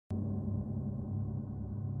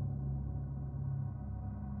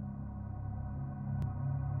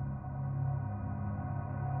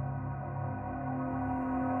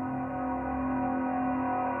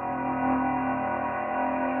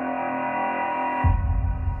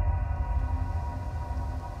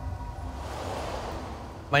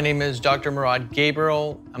My name is Dr. Murad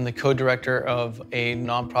Gabriel. I'm the co-director of a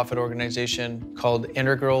nonprofit organization called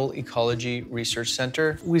Integral Ecology Research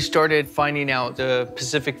Center. We started finding out the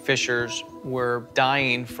Pacific fishers were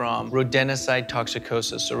dying from rodenticide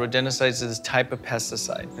toxicosis. So rodenticide is this type of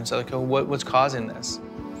pesticide. And so like, what's causing this?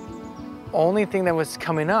 Only thing that was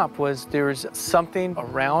coming up was there was something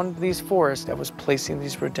around these forests that was placing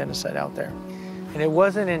these rodenticide out there. And it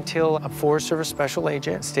wasn't until a Forest Service special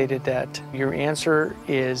agent stated that your answer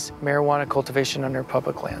is marijuana cultivation under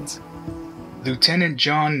public lands. Lieutenant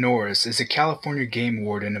John Norris is a California game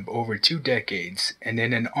warden of over 2 decades, and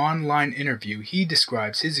in an online interview, he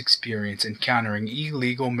describes his experience encountering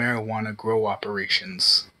illegal marijuana grow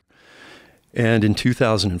operations. And in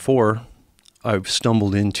 2004, I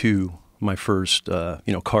stumbled into my first,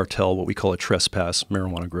 cartel, what we call a trespass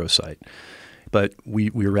marijuana grow site. But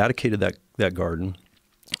we eradicated that garden,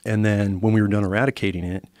 and then when we were done eradicating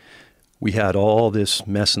it, we had all this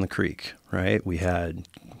mess in the creek, right? We had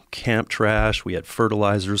camp trash, we had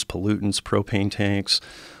fertilizers, pollutants, propane tanks.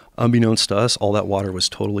 Unbeknownst to us, all that water was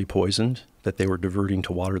totally poisoned that they were diverting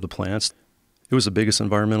to water the plants. It was the biggest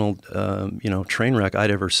environmental, train wreck I'd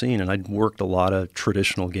ever seen, and I'd worked a lot of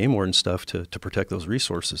traditional game warden stuff to protect those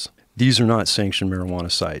resources. These are not sanctioned marijuana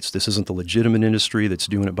sites. This isn't the legitimate industry that's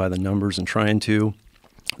doing it by the numbers and trying to.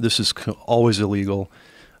 This is always illegal.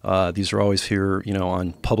 These are always here,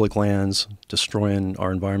 on public lands, destroying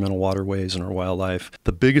our environmental waterways and our wildlife.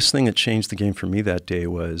 The biggest thing that changed the game for me that day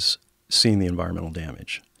was seeing the environmental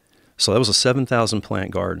damage. So that was a 7,000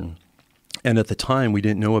 plant garden. And at the time, we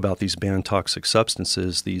didn't know about these banned toxic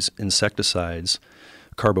substances, these insecticides,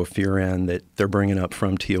 carbofuran, that they're bringing up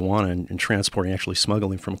from Tijuana and transporting, actually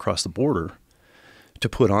smuggling from across the border to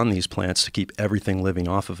put on these plants to keep everything living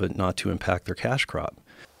off of it, not to impact their cash crop.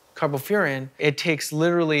 Carbofuran, it takes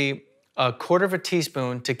literally a quarter of a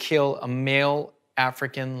teaspoon to kill a male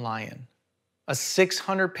African lion. A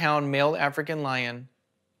 600-pound male African lion,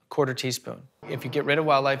 a quarter teaspoon. If you get rid of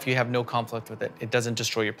wildlife, you have no conflict with it. It doesn't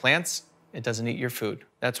destroy your plants. It doesn't eat your food.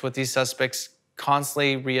 That's what these suspects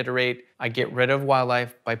constantly reiterate. I get rid of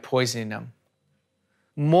wildlife by poisoning them.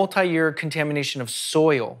 Multi-year contamination of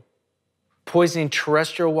soil, poisoning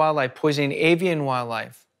terrestrial wildlife, poisoning avian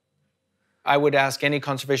wildlife. I would ask any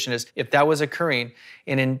conservationist, if that was occurring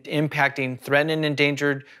and impacting threatened and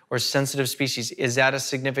endangered or sensitive species, is that a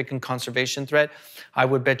significant conservation threat? I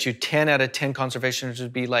would bet you 10 out of 10 conservationists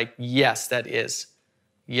would be like, yes, that is.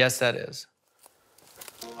 Yes, that is.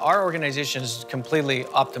 Our organization is completely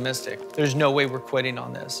optimistic. There's no way we're quitting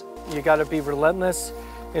on this. You got to be relentless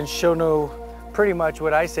and show pretty much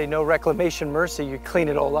what I say, no reclamation mercy. You clean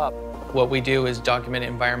it all up. What we do is document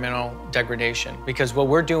environmental degradation, because what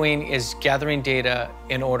we're doing is gathering data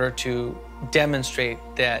in order to demonstrate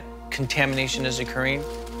that contamination is occurring.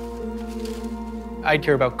 I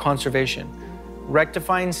care about conservation,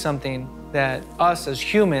 rectifying something that us as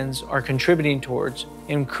humans are contributing towards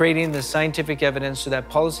in creating the scientific evidence so that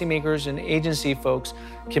policymakers and agency folks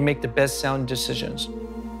can make the best sound decisions.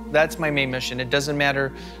 That's my main mission. It doesn't matter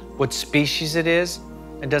what species it is.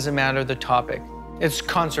 It doesn't matter the topic. It's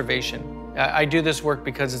conservation. I do this work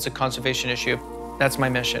because it's a conservation issue. That's my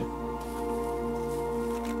mission.